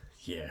crazy.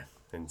 Yeah,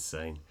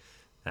 insane.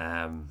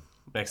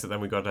 Next up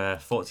then we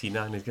got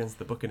 49 against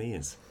the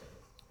Buccaneers.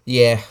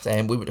 Yeah,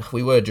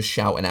 we were just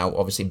shouting out,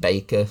 obviously,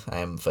 Baker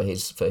for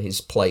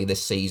his play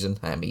this season.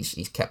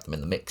 He's kept them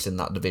in the mix in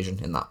that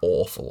division, in that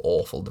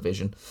awful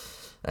division.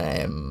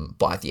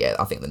 But yeah,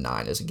 I think the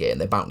Niners, again,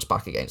 they bounced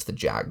back against the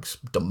Jags,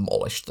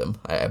 demolished them.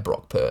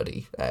 Brock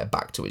Purdy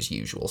back to his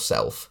usual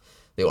self.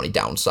 The only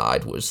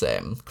downside was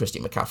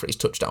Christian McCaffrey's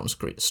touchdown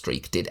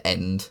streak did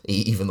end,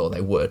 even though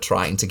they were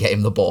trying to get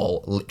him the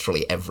ball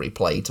literally every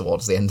play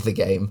towards the end of the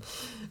game,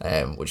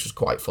 which was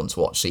quite fun to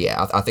watch. So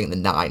yeah, I think the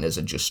Niners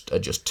are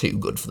just too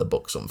good for the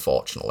Bucs,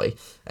 unfortunately.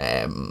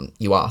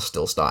 You are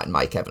still starting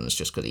Mike Evans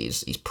just because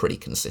he's pretty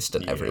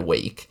consistent every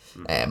week,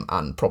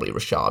 and probably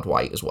Rachaad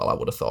White as well. I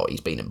would have thought he's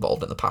been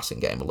involved in the passing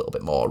game a little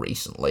bit more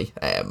recently,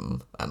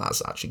 and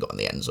has actually got in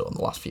the end zone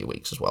the last few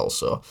weeks as well.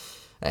 So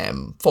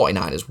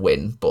 49ers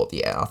win, but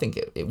yeah, I think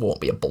it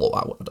won't be a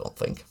blowout, I don't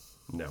think.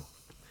 No.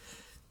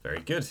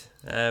 Very good.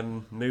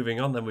 Moving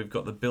on then, we've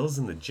got the Bills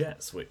and the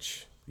Jets,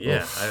 which,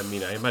 yeah, I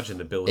mean, I imagine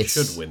the Bills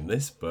should win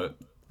this, but...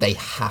 They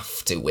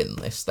have to win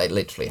this. They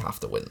literally have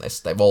to win this.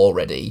 They're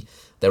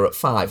at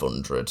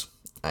 500.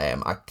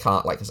 I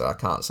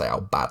can't say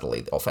how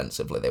badly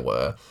offensively they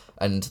were.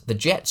 And the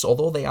Jets,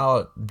 although they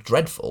are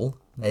dreadful,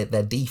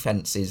 their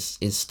defense is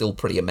still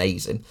pretty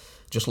amazing.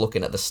 Just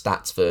looking at the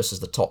stats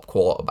versus the top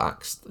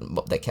quarterbacks,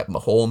 they kept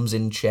Mahomes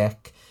in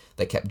check.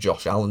 They kept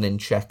Josh Allen in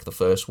check the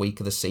first week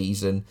of the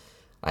season.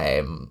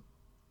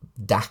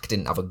 Dak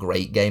didn't have a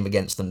great game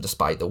against them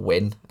despite the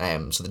win.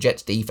 So the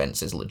Jets'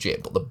 defense is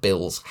legit, but the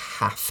Bills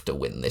have to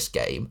win this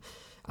game.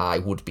 I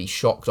would be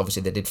shocked.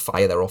 Obviously, they did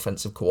fire their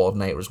offensive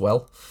coordinator as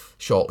well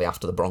shortly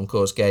after the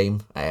Broncos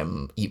game.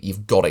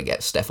 You've got to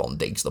get Stephon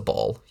Diggs the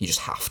ball. You just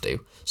have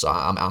to. So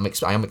I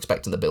am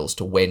expecting the Bills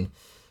to win.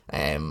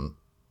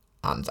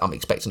 And I'm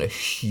expecting a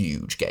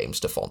huge game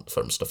from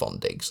Stephon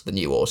Diggs. The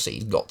new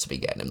OC's got to be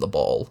getting him the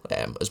ball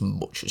as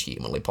much as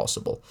humanly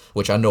possible,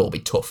 which I know will be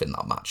tough in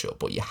that matchup,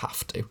 but you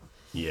have to.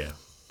 Yeah,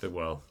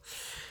 well,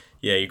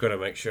 yeah, you've got to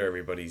make sure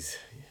everybody's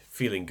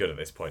feeling good at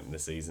this point in the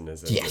season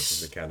as much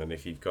as they can, and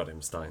if you've got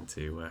him starting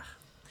to...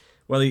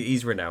 well,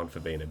 he's renowned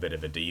for being a bit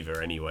of a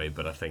diva anyway,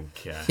 but I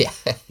think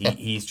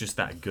he's just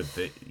that good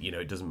that,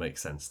 it doesn't make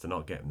sense to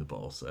not get him the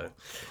ball, so...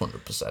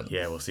 100%.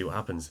 Yeah, we'll see what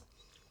happens.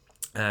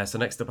 So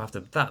next up after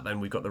that, then,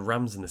 we've got the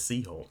Rams and the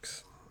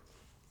Seahawks.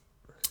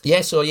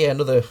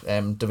 Another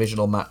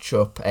divisional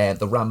matchup.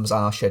 The Rams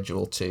are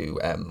scheduled to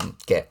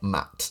get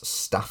Matt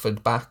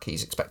Stafford back.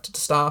 He's expected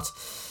to start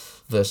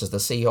versus the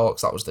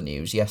Seahawks. That was the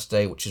news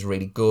yesterday, which is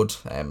really good.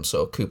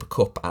 So Cooper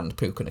Kupp and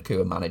Puka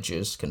Nacua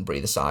managers can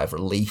breathe a sigh of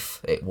relief.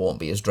 It won't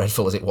be as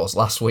dreadful as it was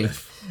last week,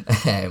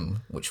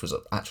 which was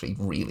actually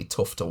really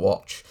tough to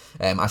watch.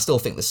 I still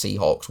think the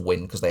Seahawks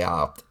win because they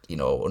are,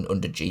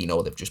 under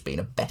Geno, they've just been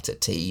a better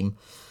team.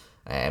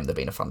 They've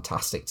been a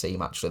fantastic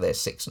team, actually. They're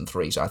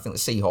 6-3, so I think the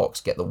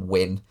Seahawks get the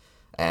win.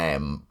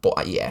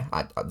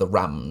 The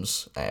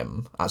Rams,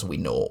 as we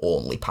know,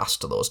 only pass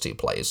to those two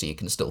players, so you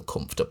can still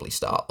comfortably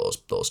start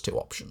those two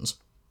options.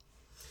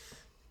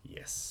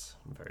 Yes,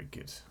 very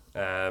good.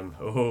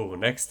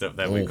 Next up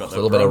then, we've got a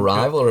little bit of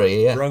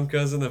rivalry, yeah.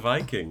 Broncos and the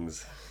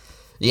Vikings.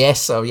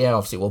 Yes, so yeah,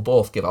 obviously we'll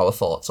both give our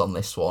thoughts on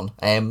this one.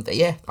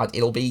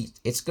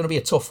 It's going to be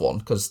a tough one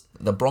because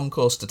the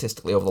Broncos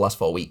statistically over the last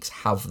 4 weeks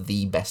have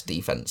the best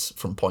defense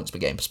from points per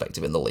game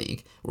perspective in the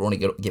league. We're only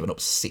giving up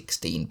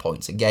 16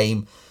 points a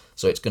game,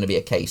 so it's going to be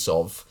a case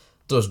of,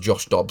 does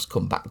Josh Dobbs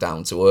come back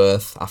down to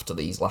earth after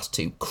these last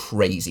 2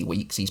 crazy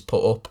weeks he's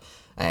put up?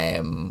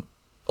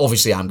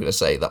 Obviously, I'm going to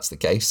say that's the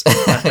case.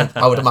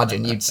 I would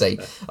imagine you'd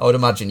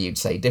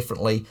say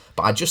differently,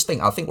 but I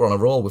think we're on a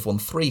roll. We've won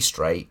 3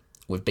 straight.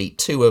 We've beat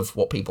 2 of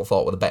what people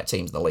thought were the better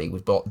teams in the league.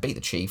 We've beat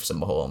the Chiefs and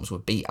Mahomes.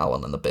 We've beat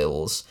Allen and the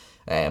Bills.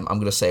 I'm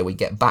going to say we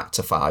get back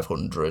to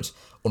 500.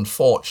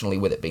 Unfortunately,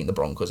 with it being the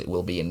Broncos, it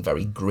will be in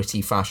very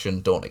gritty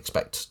fashion. Don't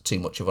expect too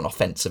much of an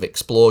offensive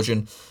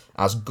explosion.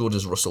 As good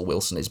as Russell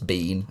Wilson has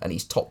been, and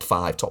he's top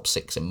 5, top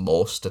 6 in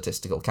most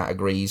statistical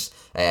categories,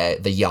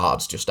 the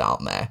yards just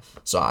aren't there.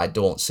 So I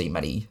don't see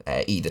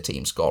either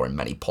team scoring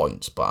many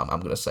points, but I'm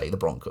going to say the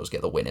Broncos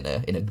get the win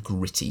in a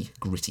gritty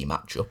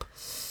matchup.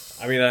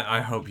 I mean, I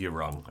hope you're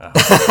wrong.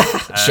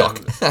 Shock.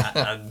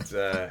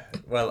 I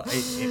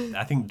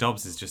think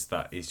Dobbs is just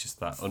that. He's just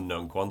that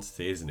unknown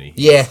quantity, isn't he?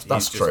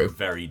 That's true.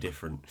 Very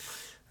different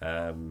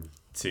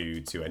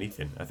to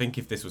anything. I think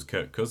if this was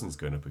Kirk Cousins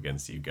going up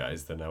against you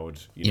guys, then I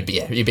would. You'd be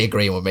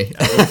agreeing with me.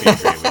 I would be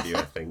agreeing with you.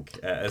 I think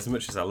as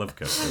much as I love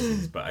Kirk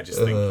Cousins, but I just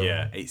think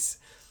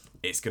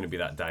it's going to be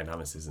that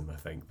dynamicism. I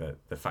think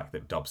that the fact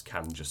that Dobbs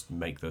can just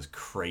make those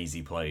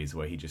crazy plays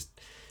where he just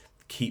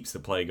keeps the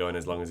play going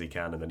as long as he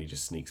can, and then he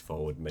just sneaks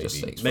forward.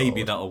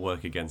 Maybe that'll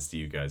work against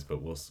you guys,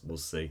 but we'll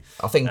see.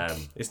 I think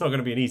it's not going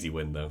to be an easy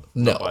win though.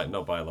 No,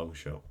 not by a long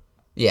shot.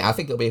 Yeah, I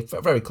think it'll be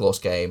a very close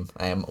game.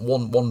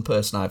 One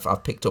person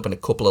I've picked up in a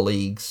couple of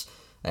leagues,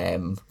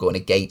 going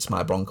against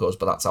my Broncos,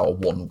 but that's our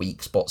 1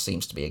 weak spot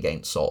seems to be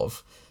against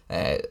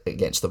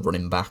against the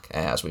running back,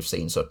 as we've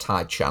seen. So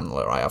Ty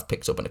Chandler, I have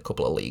picked up in a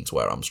couple of leagues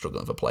where I'm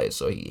struggling for players,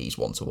 so he's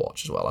one to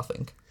watch as well, I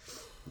think.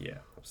 Yeah,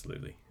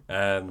 absolutely.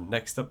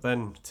 Next up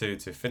then, to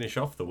finish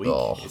off the week,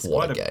 it's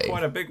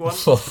quite a big one.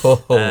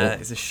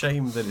 It's a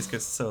shame that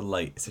it's so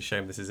late. It's a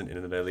shame this isn't in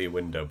an earlier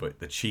window, but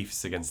the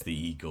Chiefs against the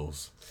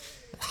Eagles.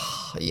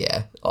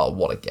 Yeah,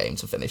 what a game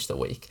to finish the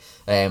week.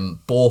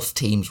 Both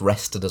teams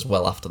rested as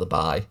well after the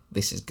bye.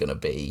 This is going to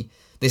be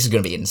this is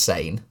going to be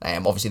insane.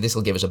 Obviously, this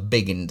will give us a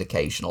big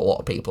indication. A lot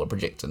of people are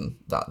predicting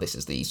that this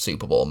is the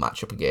Super Bowl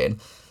matchup again.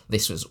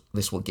 This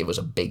will give us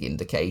a big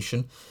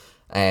indication.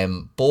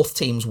 Both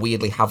teams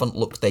weirdly haven't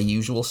looked their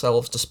usual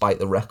selves despite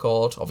the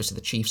record. Obviously,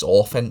 the Chiefs'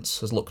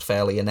 offense has looked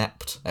fairly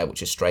inept,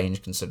 which is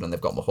strange considering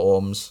they've got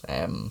Mahomes,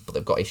 but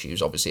they've got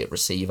issues obviously at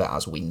receiver,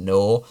 as we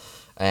know.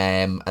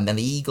 And then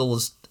the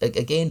Eagles,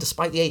 again,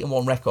 despite the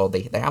 8-1 record,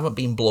 they haven't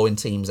been blowing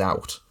teams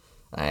out,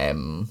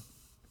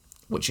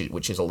 which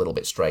is a little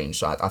bit strange.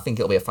 So I think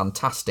it'll be a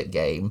fantastic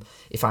game.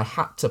 If I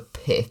had to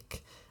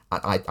pick,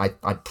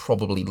 I'd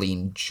probably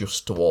lean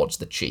just towards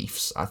the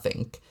Chiefs, I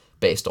think,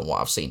 based on what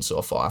I've seen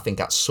so far. I think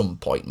at some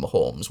point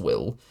Mahomes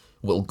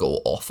will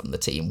go off and the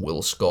team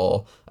will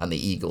score, and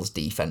the Eagles'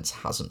 defense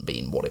hasn't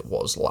been what it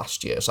was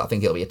last year. So I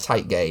think it'll be a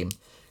tight game,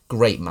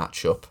 great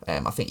matchup.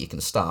 I think you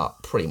can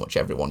start pretty much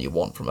everyone you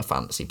want from a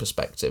fantasy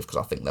perspective, because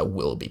I think there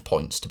will be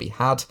points to be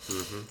had.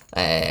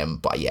 Mm-hmm.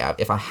 But yeah,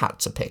 if I had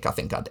to pick, I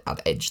think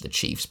I'd edge the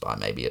Chiefs by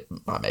maybe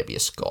a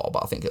score,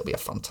 but I think it'll be a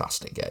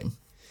fantastic game.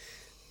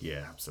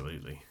 Yeah,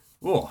 absolutely.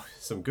 Oh,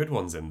 some good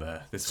ones in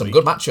there this week. Some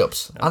good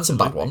matchups. Absolutely. And some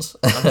bad ones.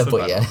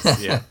 But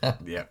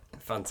yeah,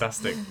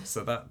 fantastic.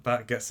 So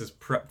that gets us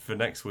prepped for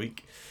next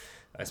week.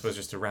 I suppose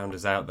just to round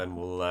us out, then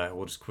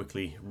we'll just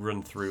quickly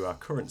run through our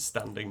current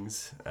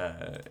standings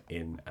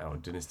in our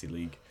Dynasty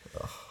League.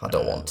 I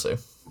don't want to.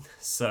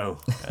 So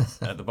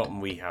at the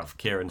bottom we have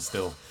Kieran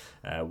still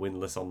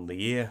winless on the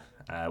year.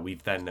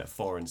 We've then at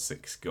 4 and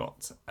 6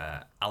 got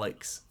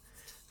Alex,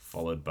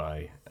 followed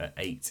by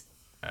 8.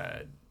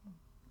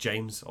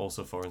 James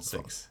also 4 and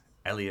 6.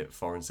 Elliot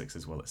 4 and 6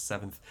 as well at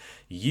 7th.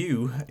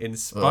 You, in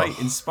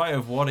spite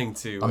of wanting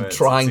to, I'm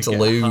trying to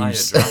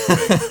lose.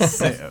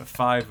 Sit at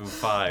 5 and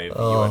 5. You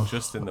are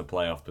just in the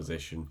playoff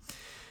position.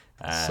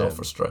 So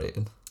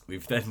frustrating.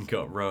 We've then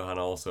got Rohan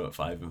also at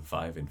 5 and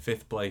 5 in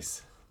 5th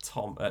place.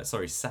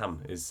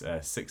 Sam is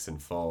 6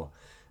 and 4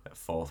 at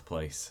 4th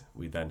place.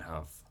 We then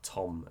have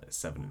Tom at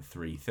 7 and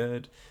 3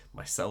 third.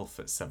 Myself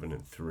at 7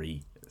 and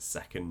 3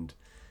 second.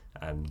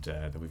 And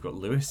then we've got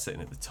Lewis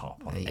sitting at the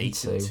top on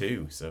 8 and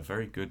 2. So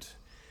very good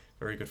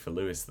for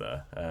Lewis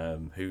there.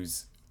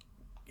 Who's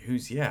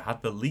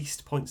had the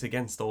least points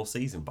against all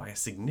season by a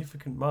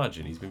significant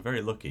margin. He's been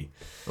very lucky.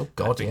 Oh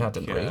God, I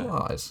didn't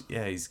realise.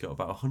 Yeah, he's got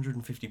about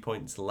 150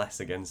 points less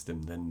against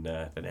him than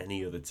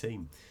any other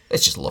team.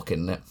 It's just luck,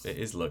 isn't it? It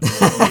is luck.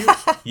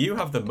 you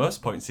have the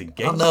most points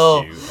against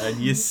you, and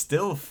you're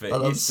still fit.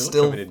 You're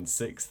still coming in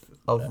 6th.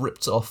 I've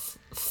ripped off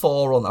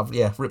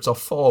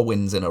 4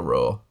 wins in a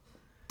row.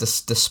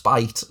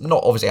 Despite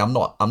not obviously I'm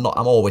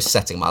always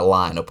setting my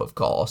lineup, of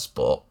course,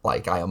 but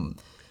like I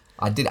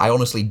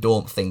honestly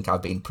don't think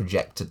I've been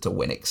projected to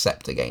win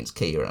except against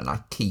Kieran, and I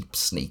keep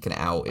sneaking it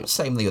out. It was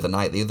the same the other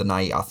night. The other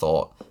night I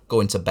thought,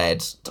 going to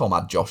bed, Tom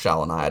had Josh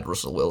Allen, I had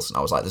Russell Wilson.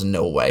 I was like, there's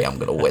no way I'm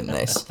going to win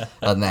this.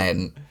 And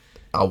then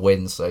I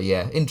win. So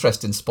yeah,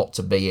 interesting spot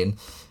to be in.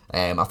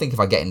 I think if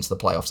I get into the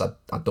playoffs,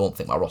 I don't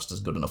think my roster's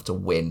good enough to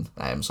win.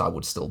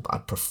 So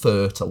I'd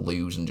prefer to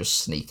lose and just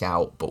sneak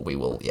out. But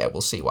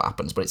we'll see what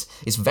happens. But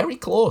it's very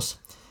close.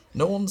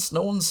 No one's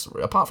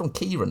apart from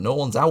Kieran, no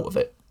one's out of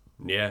it.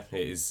 Yeah,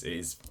 it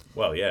is.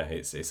 Well, yeah,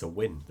 it's a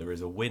win. There is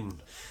a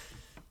win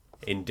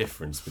in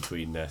difference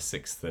between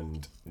 6th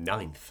and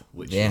 9th,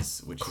 which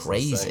is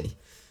crazy.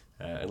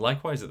 And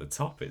likewise at the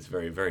top, it's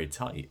very, very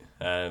tight.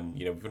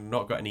 We've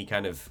not got any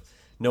kind of.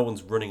 No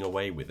one's running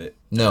away with it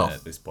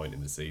at this point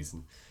in the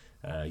season.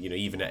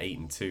 Even at 8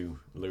 and 2,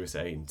 Lewis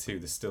at 8 and 2,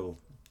 there's still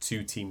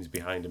 2 teams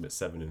behind him at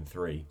 7 and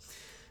 3.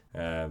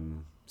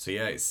 So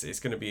yeah, it's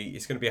going to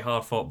be a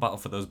hard fought battle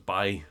for those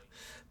bye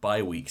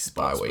week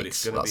spots, but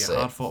it's going to be a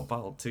hard fought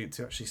battle to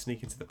actually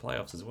sneak into the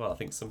playoffs as well. I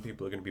think some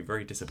people are going to be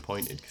very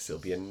disappointed because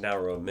it'll be a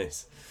narrow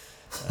miss.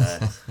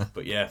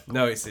 But yeah,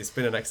 no, it's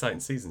been an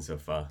exciting season so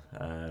far,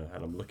 and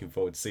I'm looking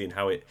forward to seeing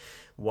how it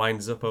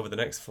winds up over the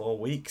next 4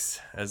 weeks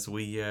as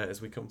we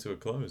come to a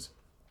close.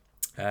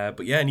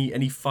 But yeah,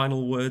 any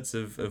final words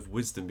of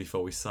wisdom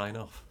before we sign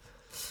off?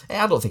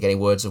 I don't think any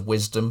words of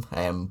wisdom,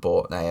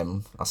 but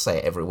I say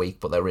it every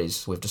week, but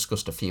we've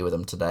discussed a few of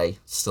them today.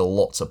 Still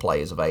lots of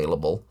players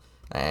available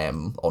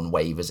on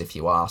waivers if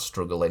you are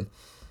struggling.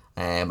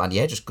 And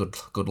yeah, just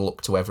good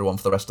luck to everyone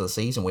for the rest of the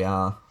season. We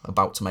are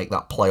about to make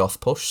that playoff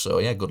push, so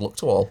yeah, good luck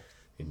to all.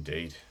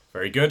 Indeed.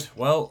 Very good.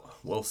 Well,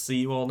 we'll see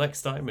you all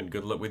next time, and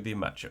good luck with your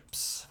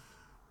matchups.